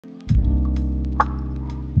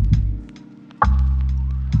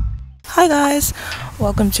Hi guys,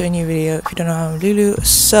 welcome to a new video. If you don't know, I'm Lulu.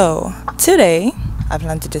 So today I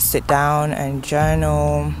plan to just sit down and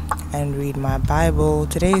journal and read my Bible.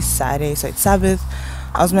 Today is Saturday, so it's Sabbath.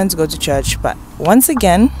 I was meant to go to church, but once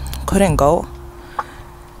again couldn't go.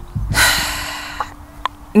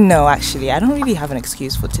 No, actually I don't really have an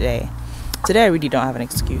excuse for today. I really don't have an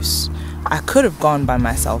excuse. I could have gone by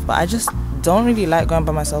myself, but I just don't really like going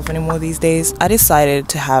by myself anymore these days. I decided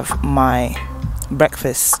to have my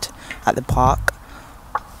breakfast at the park.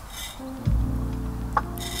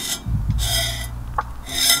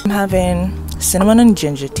 I'm having cinnamon and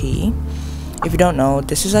ginger tea. If you don't know,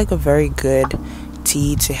 this is like a very good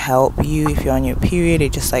tea to help you if you're on your period.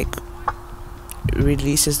 It just like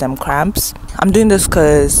releases them cramps. I'm doing this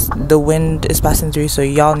because the wind is passing through, so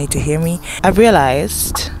y'all need to hear me. I've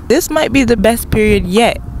realized this might be the best period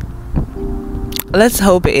yet. Let's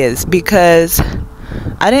hope it is, because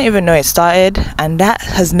I didn't even know it started, and that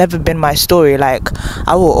has never been my story. Like,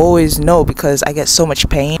 I will always know because I get so much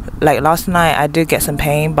pain. Like last night I did get some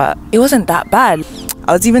pain, but it wasn't that bad.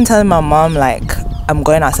 I was even telling my mom like I'm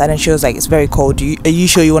going outside, and she was like, it's very cold, are you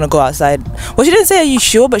sure you want to go outside? Well, she didn't say are you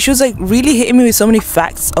sure, but she was like really hitting me with so many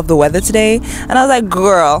facts of the weather today, and I was like,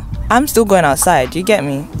 girl, I'm still going outside, you get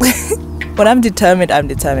me? When I'm determined,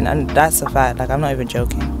 and that's a fact. Like, I'm not even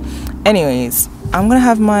joking. Anyways, I'm gonna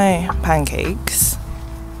have my pancakes.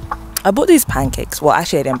 I bought these pancakes. Well,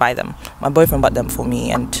 actually I didn't buy them. My boyfriend bought them for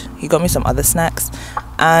me, and he got me some other snacks.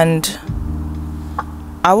 And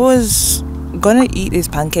I was gonna eat these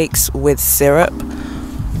pancakes with syrup,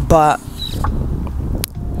 but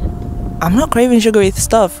I'm not craving sugary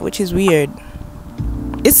stuff, which is weird.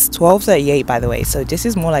 It's 12:38 by the way, so this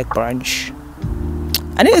is more like brunch.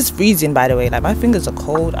 And it is freezing, by the way. Like, my fingers are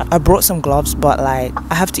cold. I brought some gloves, but like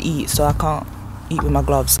I have to eat, so I can't eat with my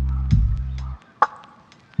gloves.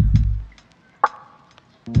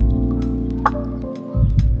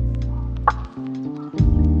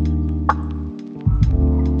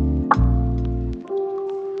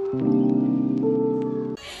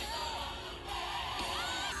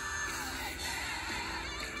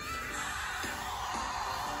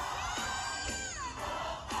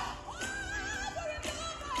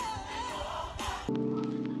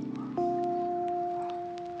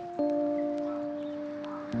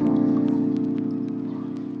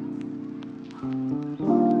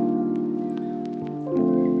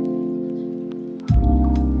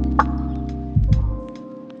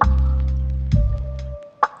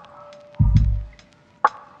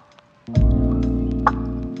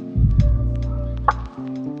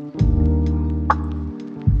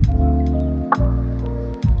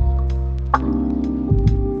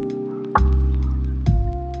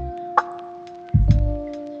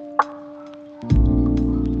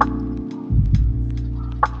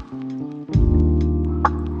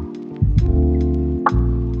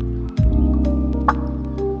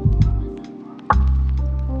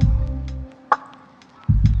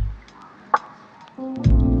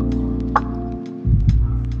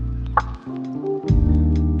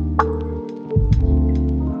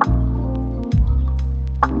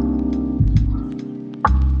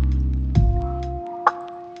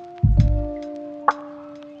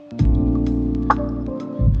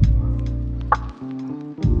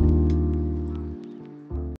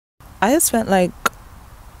 I had spent like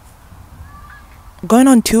going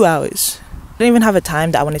on 2 hours. I didn't even have a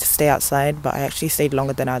time that I wanted to stay outside, but I actually stayed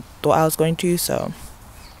longer than I thought I was going to, so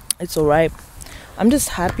it's alright. I'm just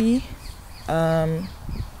happy. I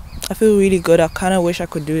feel really good. I kind of wish I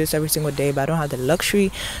could do this every single day, but I don't have the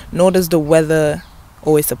luxury, nor does the weather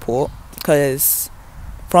always support, because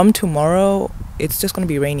from tomorrow it's just going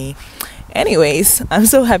to be rainy. Anyways, I'm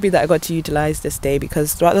so happy that I got to utilize this day,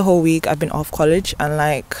 because throughout the whole week I've been off college, and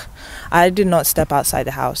like I did not step outside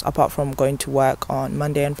the house apart from going to work on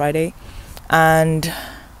Monday and Friday. And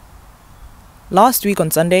last week on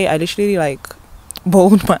Sunday I literally like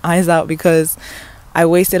bawled my eyes out because I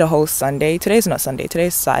wasted a whole Sunday. Today's not Sunday,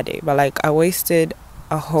 today's Saturday, but like I wasted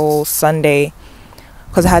a whole Sunday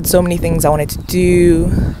because I had so many things I wanted to do,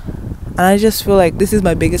 and I just feel like this is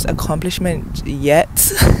my biggest accomplishment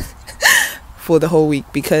yet for the whole week,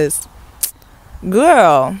 because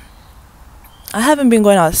girl, I haven't been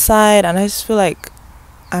going outside, and I just feel like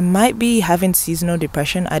I might be having seasonal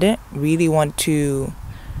depression. I didn't really want to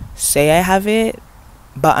say I have it,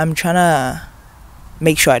 but I'm trying to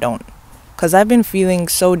make sure I don't, because I've been feeling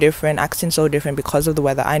so different, acting so different because of the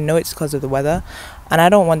weather. I know it's because of the weather, and I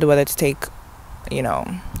don't want the weather to take,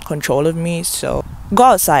 control of me. So go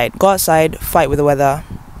outside, fight with the weather,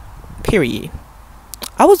 period.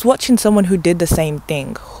 I was watching someone who did the same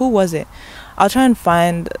thing. Who was it? I'll try and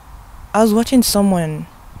find. I was watching someone,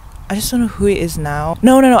 I just don't know who it is now.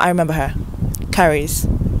 No, I remember her. Carries.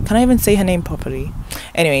 Can I even say her name properly?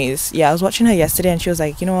 Anyways, yeah, I was watching her yesterday and she was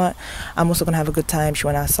like, you know what, I'm also gonna have a good time. She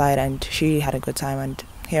went outside and she had a good time, and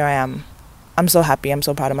here I am. I'm so happy. I'm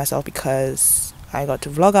so proud of myself because I got to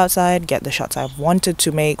vlog outside, get the shots I've wanted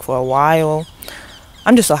to make for a while.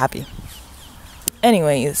 I'm just so happy.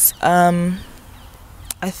 Anyways,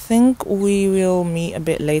 I think we will meet a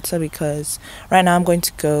bit later because right now I'm going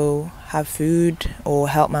to go have food or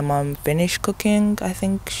help my mom finish cooking. I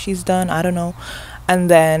think she's done. I don't know.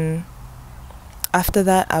 And then after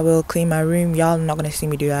that, I will clean my room. Y'all are not going to see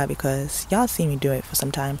me do that because y'all see me do it for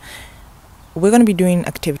some time. We're going to be doing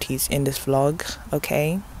activities in this vlog,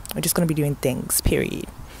 okay? We're just going to be doing things, period.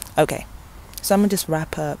 Okay. So I'm going to just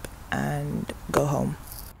wrap up and go home.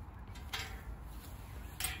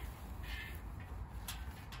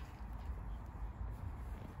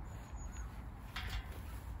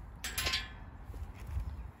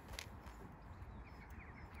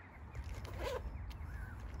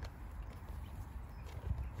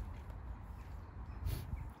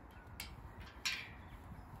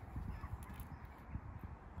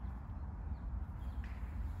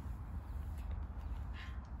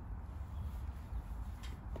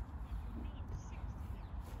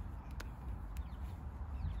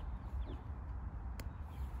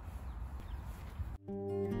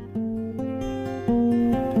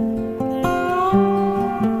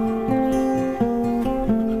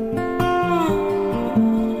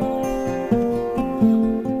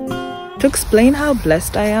 To explain how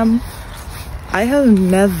blessed I am, I have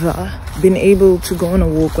never been able to go on a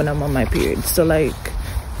walk when I'm on my period. So like,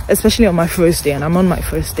 especially on my first day, and I'm on my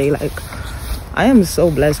first day, like, I am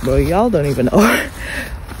so blessed, bro. Y'all don't even know.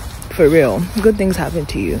 For real, good things happen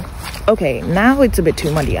to you. Okay, now it's a bit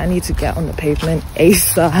too muddy. I need to get on the pavement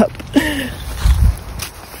ASAP.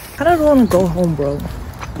 I don't want to go home, bro.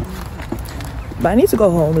 But I need to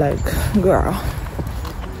go home, like, girl.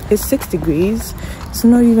 It's 6 degrees. It's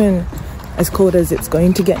not even as cold as it's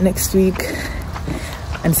going to get next week,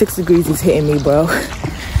 and 6 degrees is hitting me, bro.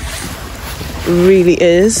 It really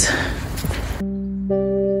is.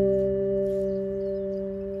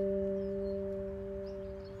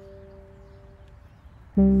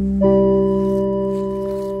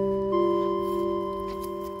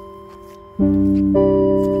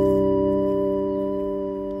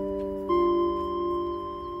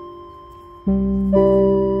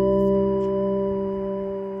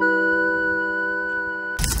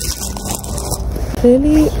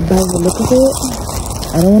 Clearly, by the look of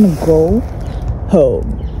it, I don't want to go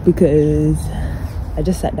home because I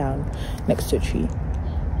just sat down next to a tree.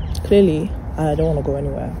 Clearly, I don't want to go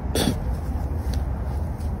anywhere.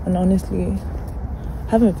 And honestly, I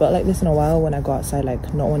haven't felt like this in a while when I go outside,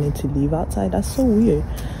 like not wanting to leave outside. That's so weird.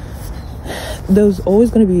 There's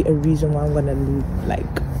always going to be a reason why I'm going to leave,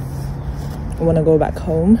 like, I want to go back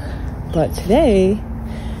home. But today,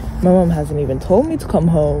 my mom hasn't even told me to come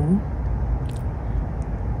home.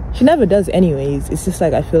 She never does anyways. It's just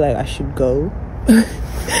like I feel like I should go.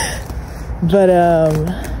 But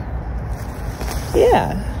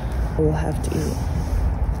yeah, we'll have to eat.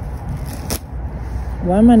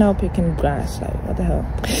 Why am I now picking grass? Like, what the hell?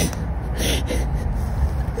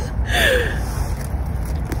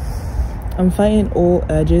 I'm fighting all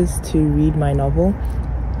urges to read my novel.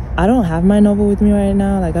 I don't have my novel with me right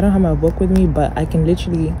now. Like, I don't have my book with me, but I can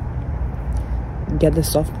literally get the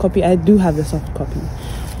soft copy. I do have the soft copy.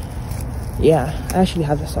 Yeah, I actually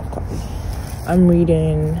have the soft copy. I'm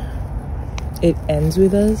reading It Ends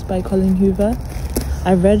With Us by Colin Hoover.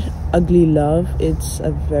 I read Ugly Love. It's a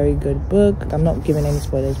very good book. I'm not giving any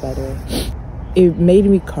spoilers, by the way. It made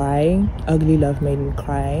me cry. Ugly Love made me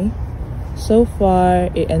cry. So far,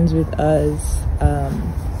 It Ends With Us.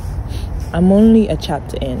 I'm only a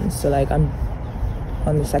chapter in, so like I'm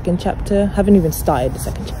on the second chapter. Haven't even started the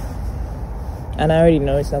second chapter, and I already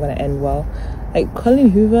know it's not gonna end well. Like,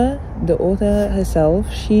 Colin Hoover, the author herself,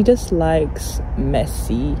 she just likes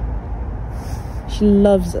messy. She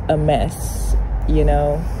loves a mess, you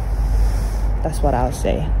know. That's what I'll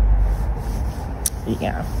say.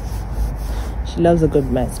 Yeah, she loves a good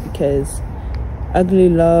mess, because Ugly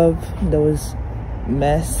Love, there was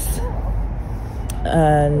mess,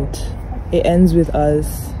 and It Ends With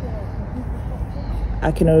Us,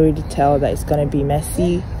 I can already tell that it's gonna be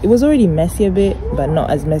messy. It was already messy a bit, but not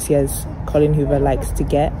as messy as Colin Hoover likes to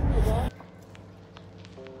get.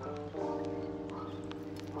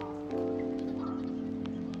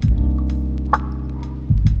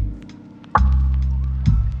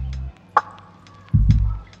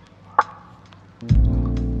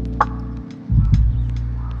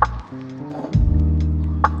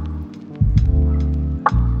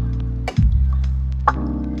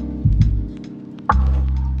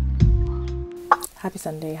 Happy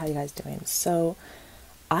Sunday. How you guys doing? So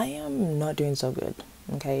I am not doing so good.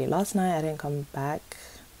 Okay, last night I didn't come back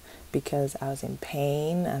because I was in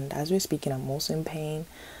pain, and as we're speaking I'm also in pain.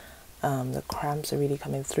 The cramps are really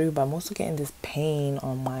coming through, but I'm also getting this pain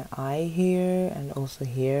on my eye here and also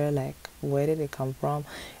here. Like, where did it come from?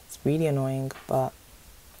 It's really annoying, but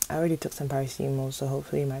I already took some paracetamol, so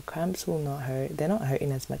hopefully my cramps will not hurt. They're not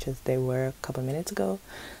hurting as much as they were a couple minutes ago,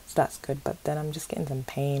 so that's good. But then I'm just getting some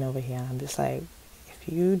pain over here. I'm just like,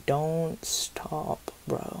 if you don't stop,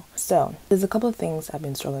 bro. So there's a couple of things I've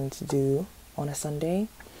been struggling to do on a Sunday,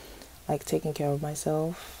 like taking care of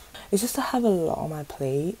myself. It's just to have a lot on my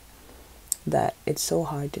plate that it's so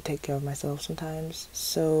hard to take care of myself sometimes.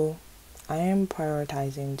 So I am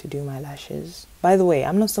prioritizing to do my lashes. By the way,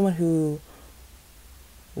 I'm not someone who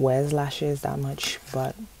wears lashes that much,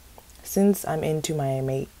 but since I'm into my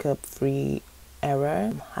makeup free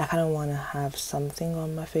era, I kind of want to have something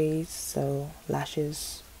on my face, so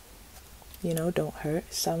lashes, you know, don't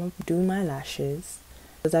hurt. So I'm gonna do my lashes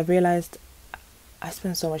because I've realized I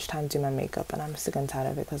spend so much time doing my makeup and I'm sick and tired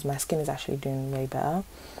of it because my skin is actually doing way better.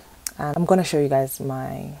 And I'm gonna show you guys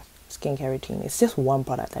my skincare routine. It's just one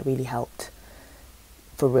product that really helped,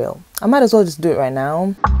 for real. I might as well just do it right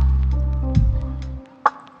now.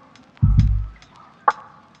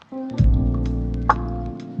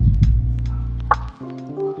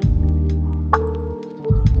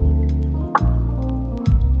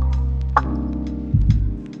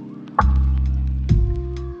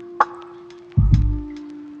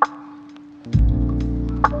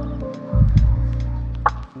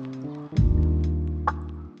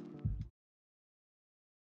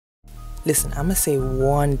 Listen, I'm gonna say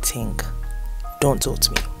one thing. Don't talk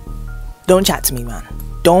to me. Don't chat to me, man.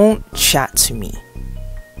 Don't chat to me.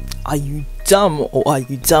 Are you dumb or are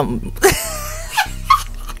you dumb?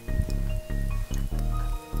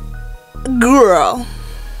 Girl.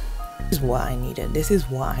 This is what I needed. This is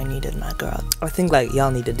what I needed, my girl. I think like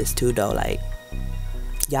y'all needed this too though. Like,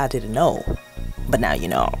 y'all didn't know, but now you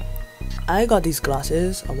know. I got these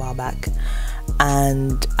glasses a while back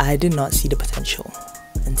and I did not see the potential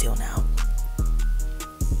until now.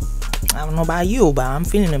 I don't know about you, but I'm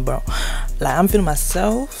feeling it, bro. Like, I'm feeling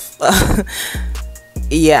myself.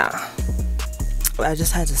 Yeah, I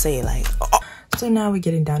just had to say it, like, oh. So now we're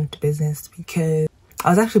getting down to business because I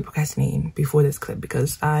was actually procrastinating before this clip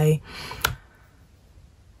because I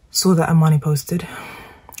saw that Amani posted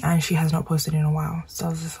and she has not posted in a while. So I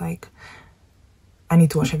was just like, I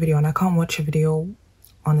need to watch a video, and I can't watch a video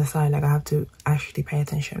on the side. Like, I have to actually pay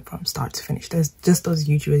attention from start to finish. There's just those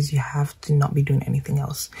YouTubers you have to not be doing anything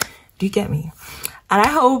else. Do you get me? And I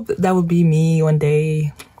hope that would be me one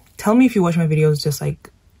day. Tell me if you watch my videos just like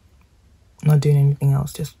not doing anything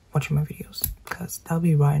else, just watching my videos, because that'll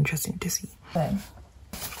be right interesting to see. Okay.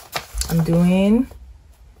 I'm doing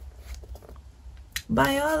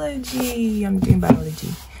biology. I'm doing biology.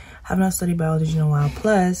 Have not studied biology in a while.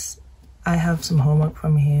 Plus, I have some homework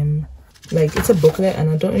from him. Like, it's a booklet and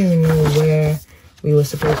I don't even know where we were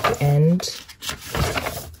supposed to end.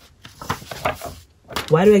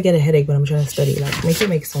 Why do I get a headache when I'm trying to study? Like, make it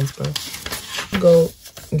make sense, bro. Go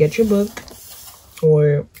get your book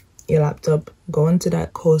or your laptop, go into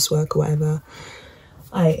that coursework or whatever.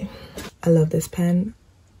 I love this pen.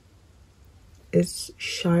 It's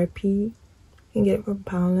Sharpie. You can get it from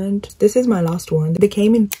Poundland. This is my last one. They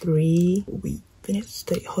came in 3 weeks. Finished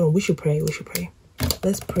study. Hold on, we should pray. We should pray.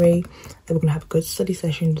 Let's pray that we're gonna have a good study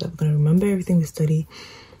session, that we're gonna remember everything we study.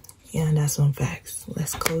 Yeah, and that's some facts.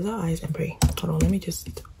 Let's close our eyes and pray. Hold on, let me just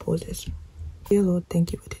pause this. Dear Lord,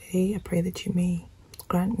 thank you for today. I pray that you may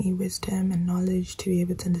grant me wisdom and knowledge to be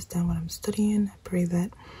able to understand what I'm studying. I pray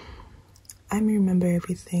that I may remember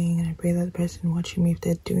everything, and I pray that the person watching me, if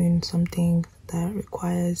they're doing something that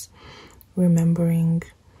requires remembering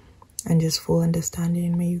and just full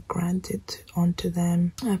understanding, may you grant it onto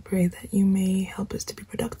them. I pray that you may help us to be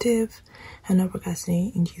productive and not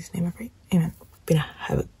procrastinate. In Jesus' name I pray. Amen. Gonna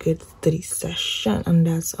have a good study session, and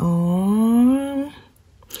that's on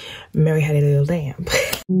Mary Had a Little Lamb.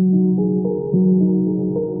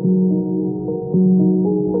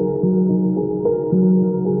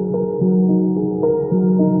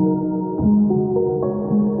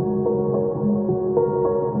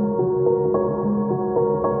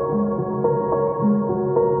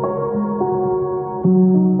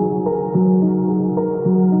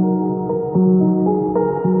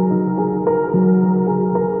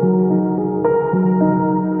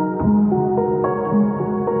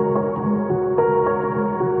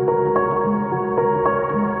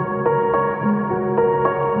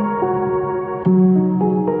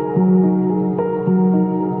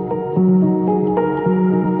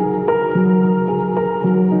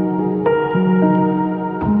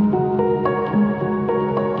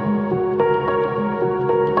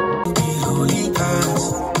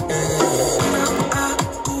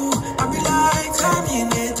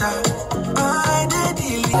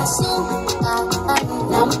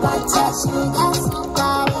 nampatia sugar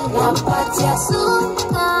sukari, nampatia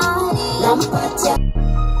sukari, nampatia